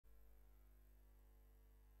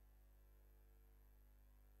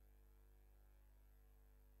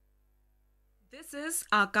This is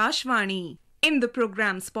Akashvani. In the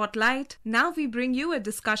program Spotlight, now we bring you a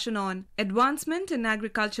discussion on advancement in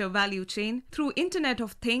agriculture value chain through Internet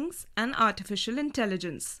of Things and artificial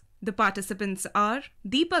intelligence. The participants are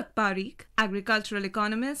Deepak Pareek, agricultural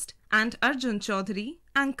economist, and Arjun Chaudhury,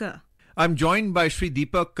 anchor. I'm joined by Sri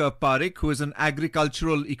Deepak Pareek, who is an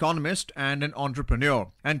agricultural economist and an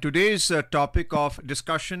entrepreneur. And today's topic of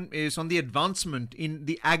discussion is on the advancement in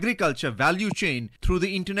the agriculture value chain through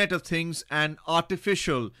the Internet of Things and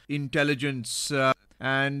artificial intelligence.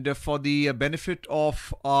 And for the benefit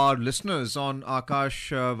of our listeners on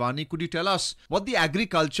Akash Vani, could you tell us what the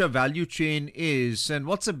agriculture value chain is and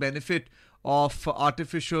what's the benefit of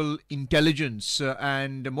artificial intelligence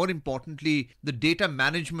and more importantly the data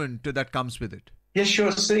management that comes with it? Yes,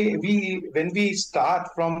 sure. See, when we start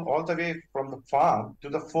from all the way from the farm to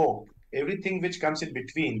the fork, everything which comes in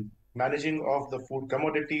between, managing of the food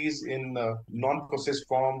commodities in non-processed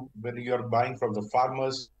form, when you are buying from the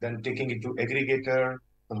farmers, then taking it to aggregator,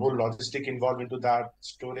 the whole logistic involved into that,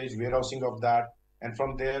 storage, warehousing of that, and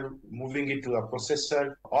from there moving it to a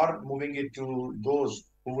processor or moving it to those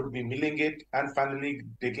who would be milling it, and finally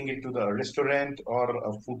taking it to the restaurant or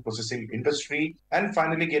a food processing industry, and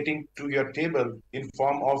finally getting to your table in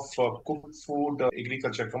form of cooked food,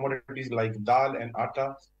 agriculture commodities like dal and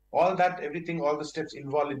atta. All that, everything, all the steps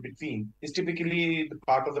involved in between is typically the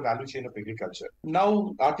part of the value chain of agriculture.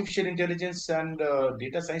 Now, artificial intelligence and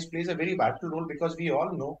data science plays a very vital role because we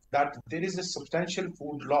all know that there is a substantial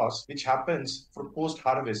food loss which happens from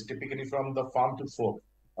post-harvest, typically from the farm to fork.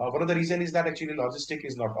 One of the reasons is that actually logistic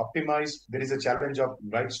is not optimized. There is a challenge of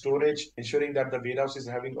right storage, ensuring that the warehouse is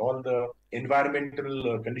having all the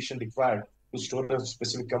environmental condition required to store the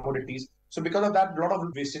specific commodities. So because of that, a lot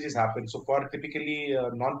of wastages happen. So for typically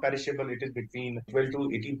non-perishable, it is between 12 to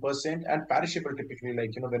 18%, and perishable typically,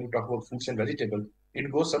 like, when you talk about fruits and vegetables, it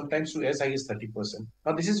goes sometimes to as high as 30%.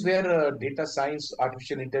 Now, this is where data science,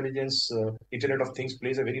 artificial intelligence, Internet of Things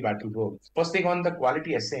plays a very vital role. First thing on the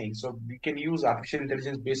quality assaying. So we can use artificial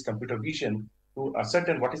intelligence-based computer vision to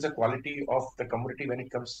ascertain what is the quality of the commodity when it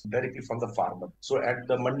comes directly from the farmer. So at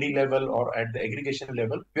the mandi level or at the aggregation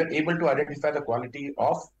level, we are able to identify the quality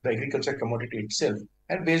of the agriculture commodity itself.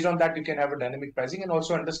 And based on that, you can have a dynamic pricing and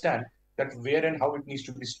also understand that where and how it needs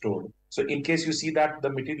to be stored. So in case you see that the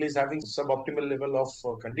material is having suboptimal level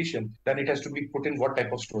of condition, then it has to be put in what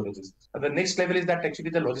type of storages. The next level is that actually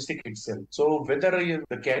the logistic itself. So whether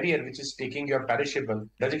the carrier which is taking your perishable,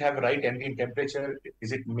 does it have right ambient temperature?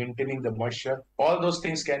 Is it maintaining the moisture? All those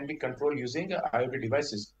things can be controlled using IoT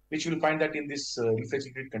devices, which you will find that in this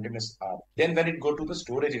refrigerated containers are. Then when it go to the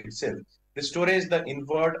storage itself, the storage, the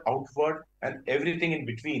inward, outward, and everything in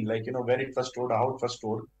between, like, where it was stored, how it was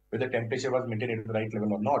stored, whether temperature was maintained at the right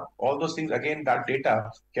level or not. All those things, again, that data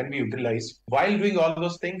can be utilized. While doing all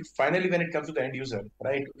those things, finally, when it comes to the end user,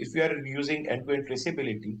 right, if you are using end-to-end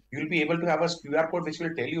traceability, you'll be able to have a QR code which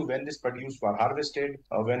will tell you when this produce was harvested,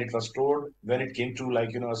 when it was stored, when it came to,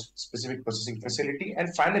 like, a specific processing facility, and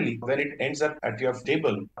finally, when it ends up at your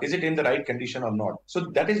table, is it in the right condition or not? So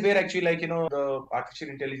that is where actually, the artificial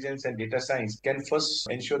intelligence and data science can first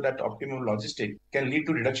ensure that optimum logistic can lead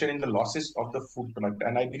to reduction in the losses of the food product.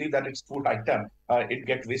 And I believe that its food item, it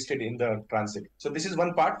gets wasted in the transit. So this is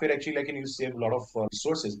one part where actually you save a lot of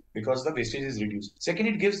resources because the wastage is reduced. Second,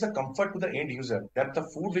 it gives the comfort to the end user that the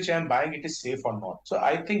food which I am buying, it is safe or not. So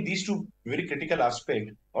I think these two very critical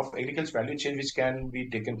aspects of agriculture value chain which can be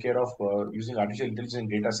taken care of using artificial intelligence and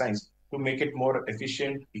data science to make it more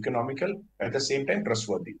efficient, economical, at the same time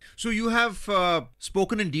trustworthy. So you have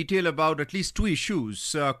spoken in detail about at least two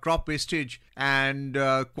issues, crop wastage and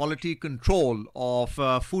quality control of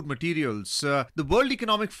food materials. The World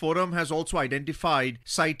Economic Forum has also identified,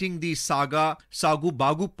 citing the Sagu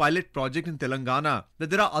Bagu pilot project in Telangana, that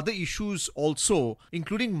there are other issues also,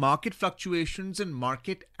 including market fluctuations and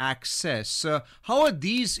market access. How are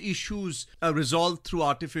these issues resolved through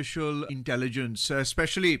artificial intelligence,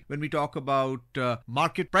 especially when we talk about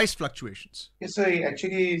market price fluctuations? Yes, so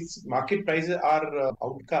actually, market prices are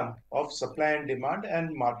outcome of supply and demand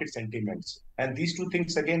and market sentiments. And these two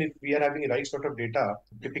things, again, if we are having the right sort of data,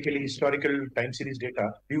 typically historical time series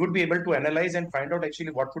data, we would be able to analyze and find out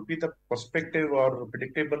actually what would be the prospective or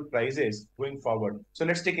predictable prices going forward. So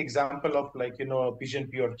let's take example of pigeon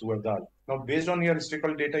pea or tur dal. Now, based on your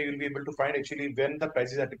historical data, you'll be able to find actually when the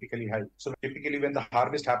prices are typically high. So typically when the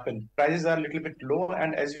harvest happens, prices are a little bit low.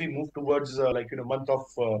 And as we move towards month of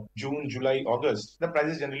June, July, August, the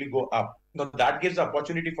prices generally go up. Now that gives the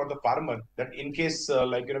opportunity for the farmer that in case,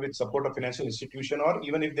 with support of financial institution, or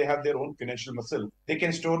even if they have their own financial muscle, they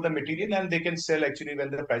can store the material and they can sell actually when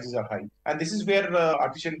the prices are high. And this is where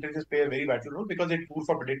artificial intelligence play a very vital role because it's tool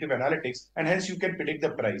for predictive analytics, and hence you can predict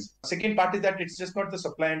the price. Second part is that it's just not the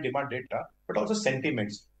supply and demand data, but also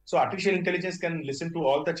sentiments. So artificial intelligence can listen to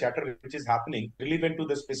all the chatter which is happening relevant to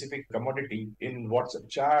the specific commodity in WhatsApp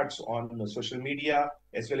chats, on social media,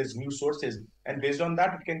 as well as news sources. And based on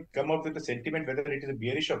that, it can come up with a sentiment whether it is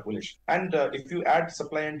bearish or bullish. And if you add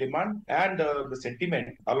supply and demand and the sentiment,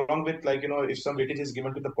 along with if some weightage is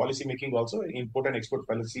given to the policy making also, import and export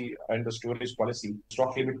policy and the storage policy,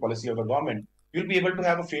 stock limit policy of the government, you'll be able to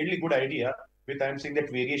have a fairly good idea with I'm saying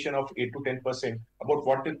that variation of 8 to 10% about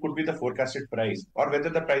what it could be the forecasted price, or whether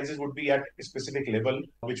the prices would be at a specific level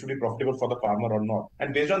which would be profitable for the farmer or not.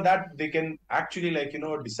 And based on that, they can actually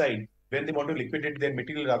decide when they want to liquidate their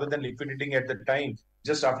material rather than liquidating at the time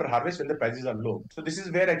just after harvest when the prices are low. So this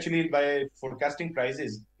is where actually by forecasting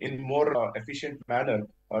prices in more efficient manner,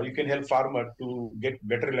 you can help farmer to get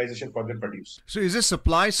better realization for their produce. So is this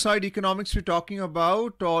supply side economics we're talking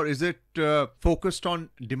about, or is it focused on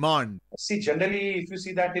demand? See, generally, if you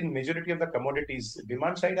see that in majority of the commodities,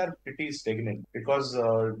 demand side are pretty stagnant because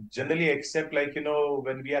generally, except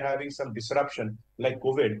when we are having some disruption like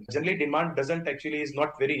COVID, generally demand doesn't actually is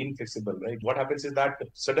not very inflexible, right? What happens is that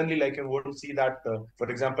suddenly, you won't see that, for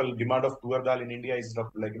example, demand of tuar dal in India is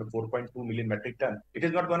 4.2 million metric ton. It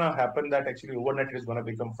is not going to happen that actually overnight it is going to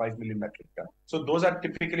become 5 million metric ton. So those are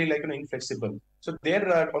typically inflexible. So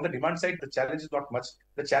there on the demand side, the challenge is not much.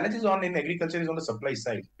 The challenge is in agriculture is on the supply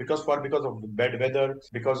side because of bad weather,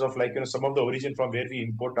 because of some of the origin from where we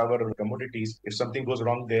import our commodities. If something goes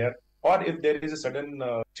wrong there, or if there is a sudden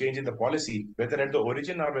change in the policy, whether at the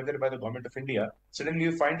origin or whether by the government of India, suddenly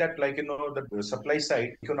you find that the supply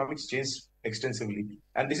side economics change extensively.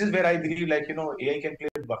 And this is where I believe AI can play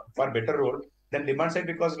a far better role than demand side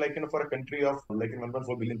because for a country of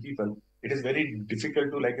 1.4 billion people, it is very difficult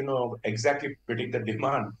to exactly predict the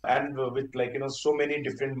demand. And with so many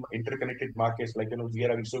different interconnected markets, we are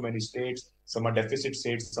having so many states, some are deficit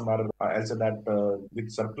states, some are also that with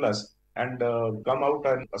surplus, and come out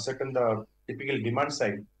and ascertain the typical demand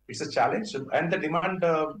side. It's a challenge, and the demand,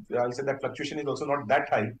 I'll say that fluctuation is also not that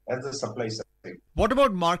high as the supply side. What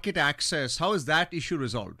about market access? How is that issue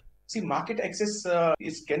resolved? See, market access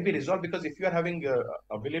can be resolved because if you are having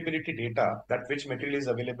availability data, that which material is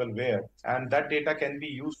available where, and that data can be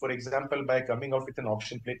used, for example, by coming up with an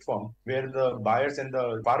auction platform where the buyers and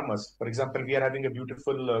the farmers, for example, we are having a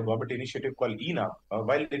beautiful government initiative called ENA,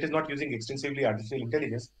 while it is not using extensively artificial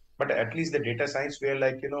intelligence, but at least the data science where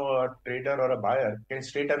a trader or a buyer can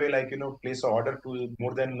straight away place an order to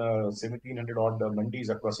more than 1700 odd mandis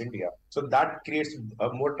across India. So that creates a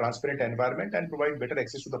more transparent environment and provide better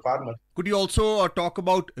access to the farmer. Could you also talk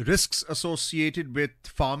about risks associated with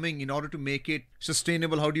farming in order to make it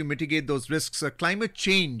sustainable? How do you mitigate those risks? Climate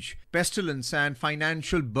change, pestilence, and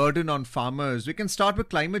financial burden on farmers. We can start with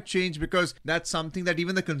climate change because that's something that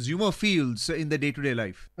even the consumer feels in their day-to-day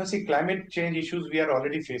life. Now, see, climate change issues we are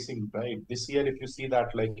already facing, right? This year, if you see that,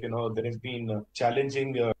 there has been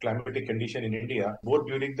challenging climatic condition in India, both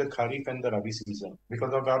during the Kharif and the Rabi season.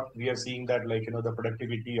 Because of that, we are seeing that, the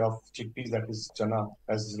productivity of chickpeas, that is chana,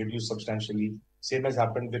 has reduced substantially. Same has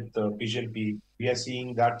happened with pigeon pea. We are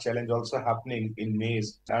seeing that challenge also happening in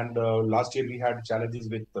maize. And last year we had challenges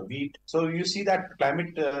with the wheat. So you see that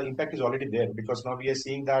climate impact is already there because now we are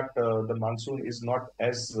seeing that the monsoon is not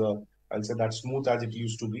as I'll say that smooth as it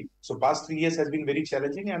used to be. So past 3 years has been very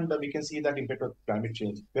challenging, and we can see that impact of climate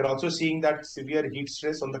change. We're also seeing that severe heat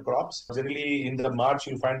stress on the crops. Generally, in the March,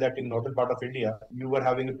 you'll find that in northern part of India, you were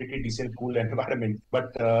having a pretty decent cool environment.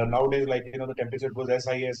 But nowadays, the temperature goes as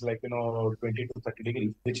high as 20 to 30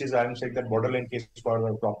 degrees, which is, I'm saying, that borderline case for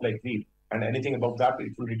a crop like wheat. And anything above that,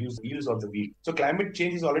 it will reduce yields of the wheat. So climate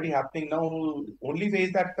change is already happening now. Only way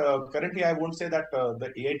is that currently I won't say that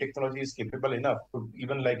the AI technology is capable enough to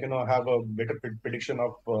even have a better prediction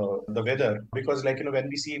of the weather, because when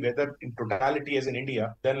we see weather in totality as in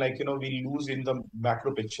India, then we lose in the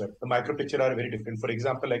macro picture. The micro picture are very different. For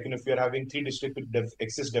example, if you are having 3 districts with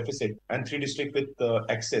excess deficit and 3 districts with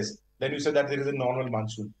excess, then you say that there is a normal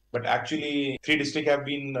monsoon. But actually, 3 districts have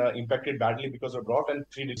been impacted badly because of drought, and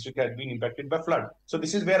 3 districts have been impacted by flood. So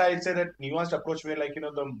this is where I say that nuanced approach where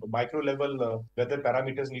the micro level weather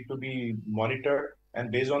parameters need to be monitored,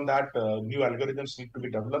 And based on that, new algorithms need to be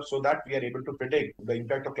developed so that we are able to predict the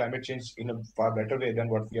impact of climate change in a far better way than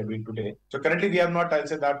what we are doing today. So currently, we have not, I'll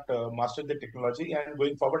say that, mastered the technology. And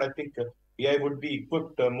going forward, I think AI would be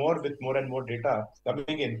equipped more with more and more data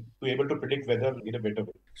coming in to able to predict weather in a better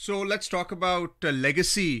way. So let's talk about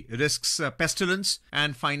legacy risks, pestilence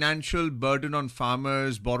and financial burden on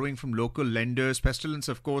farmers, borrowing from local lenders. Pestilence,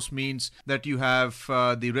 of course, means that you have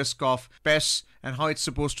the risk of pests and how it's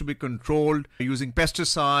supposed to be controlled using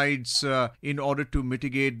pesticides in order to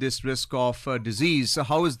mitigate this risk of disease. So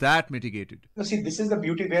how is that mitigated? Now, see, this is the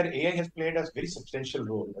beauty where AI has played a very substantial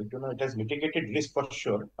role. It has mitigated risk for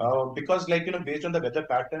sure. Because, based on the weather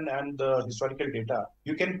pattern and the historical data,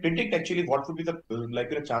 you can predict actually what would be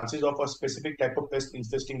the chances of a specific type of pest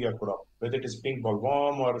infesting your crop, whether it is pink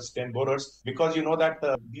bollworm or stem borers. Because you know that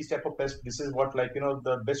these type of pests, this is what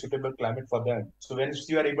the best suitable climate for them. So when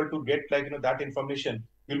you are able to get that information,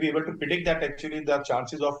 you'll be able to predict that actually the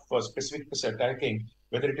chances of specific pest attacking,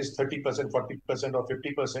 whether it is 30%, 40%, or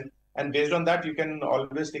 50%. And based on that, you can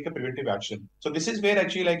always take a preventive action. So this is where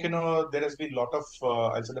actually, there has been a lot of,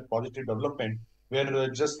 I'll say, the positive development where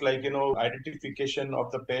just identification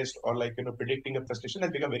of the pest or predicting a pesticide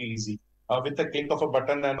has become very easy. With the click of a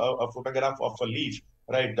button and a photograph of a leaf,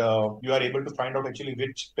 right, you are able to find out actually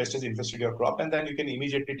which pest has infested your crop, and then you can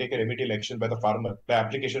immediately take a remedial action by the farmer by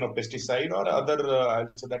application of pesticide or other,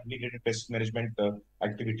 I'll say that, integrated pest management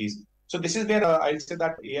activities. So this is where I'll say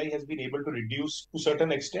that AI has been able to reduce to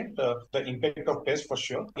certain extent the impact of pests for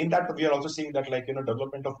sure. In that, we are also seeing that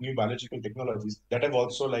development of new biological technologies that have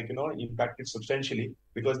also impacted substantially,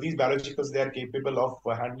 because these biologicals, they are capable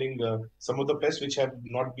of handling some of the pests which have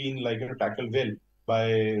not been tackled well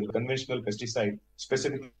by conventional pesticide.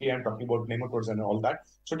 Specifically, I'm talking about nematodes and all that.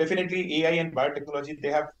 So definitely AI and biotechnology, they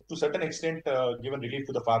have to certain extent given relief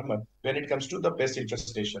to the farmer when it comes to the pest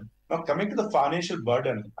infestation. Now coming to the financial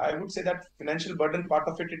burden, I would say that financial burden part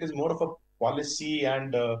of it is more of a policy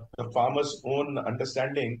and the farmer's own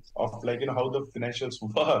understanding of how the financials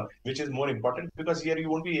work, which is more important, because here you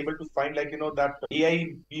won't be able to find that AI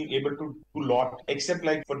being able to do lot, except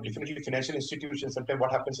for definitely financial institutions. Sometimes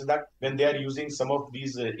what happens is that when they are using some of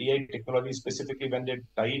these AI technologies, specifically when they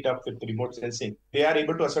tie it up with remote sensing, they are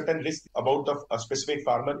able to ascertain risk about a specific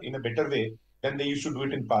farmer in a better way than they used to do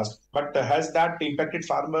it in past. But has that impacted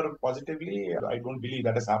farmer positively? I don't believe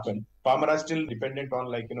that has happened. Farmer are still dependent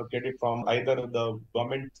on credit from either the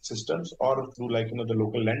government systems or through the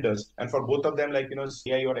local lenders. And for both of them,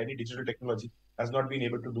 AI or any digital technology has not been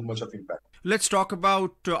able to do much of impact. Let's talk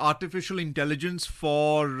about artificial intelligence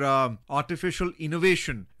for artificial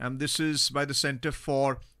innovation. And this is by the Center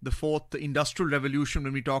for the Fourth Industrial Revolution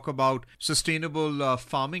when we talk about sustainable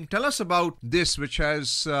farming. Tell us about this, which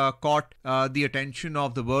has caught the attention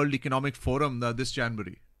of the World Economic Forum this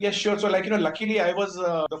January. Yeah, sure. So, luckily, I was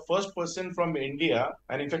the first person from India,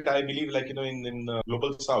 and in fact, I believe, in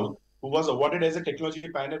Global South, who was awarded as a technology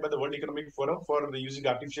pioneer by the World Economic Forum for using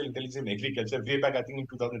artificial intelligence in agriculture way back, I think, in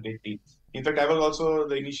 2018. In fact, I was also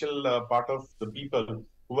the initial part of the people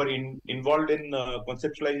who were involved in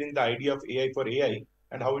conceptualizing the idea of AI for AI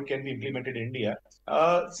and how it can be implemented in India.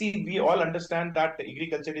 See, we all understand that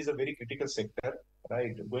agriculture is a very critical sector,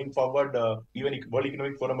 right? Going forward, even World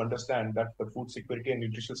Economic Forum understand that the food security and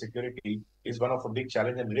nutritional security is one of a big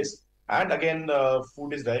challenge and risk. And again,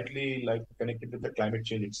 food is directly connected with the climate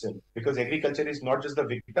change itself, because agriculture is not just the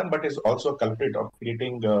victim, but is also a culprit of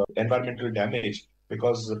creating environmental damage.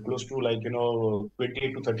 Because close to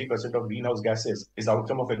 28 to 30% of greenhouse gases is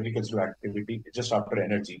outcome of agricultural activity just after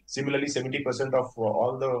energy. Similarly, 70% of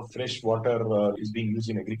all the fresh water is being used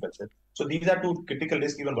in agriculture. So these are two critical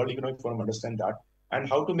risks. Even World Economic Forum understand that. And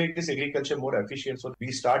how to make this agriculture more efficient, so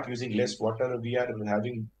we start using less water, we are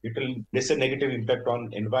having little lesser negative impact on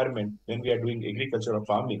environment when we are doing agriculture or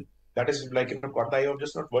farming. That is caught the eye of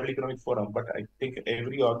just not World Economic Forum, but I think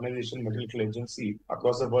every organization, medical agency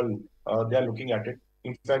across the world, they are looking at it.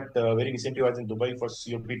 In fact, very recently I was in Dubai for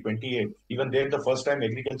COP28. Even there, the first time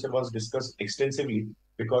agriculture was discussed extensively,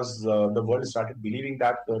 because the world started believing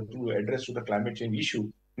that to address to the climate change issue,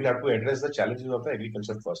 we have to address the challenges of the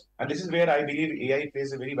agriculture first. And this is where I believe AI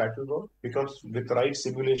plays a very vital role, because with the right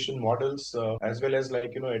simulation models, as well as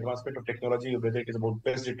advancement of technology, whether it is about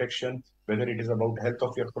pest detection, whether it is about health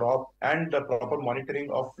of your crop, and the proper monitoring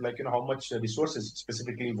of how much resources,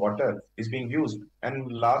 specifically water, is being used. And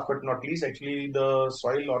last but not least, actually the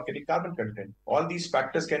soil organic carbon content. All these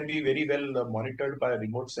factors can be very well monitored by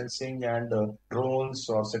remote sensing and drones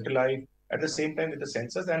or satellite. at the same time with the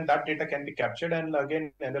sensors, and that data can be captured and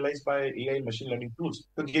again analyzed by AI and machine learning tools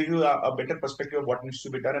to give you a better perspective of what needs to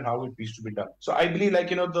be done and how it needs to be done. So I believe, like,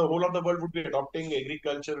 the whole of the world would be adopting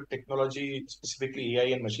agriculture technology, specifically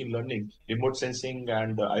AI and machine learning, remote sensing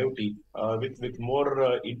and IoT, with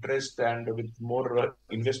more interest and with more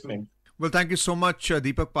investment. Well, thank you so much,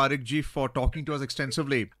 Deepak Pareek ji, for talking to us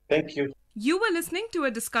extensively. Thank you. You were listening to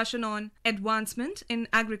a discussion on advancement in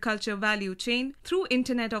agriculture value chain through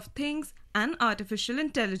Internet of Things and artificial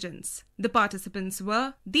intelligence. The participants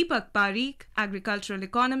were Deepak Pareek, agricultural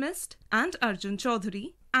economist, and Arjun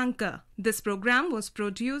Chaudhury, anchor. This program was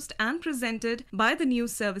produced and presented by the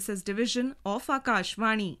News Services Division of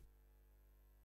Akashvani.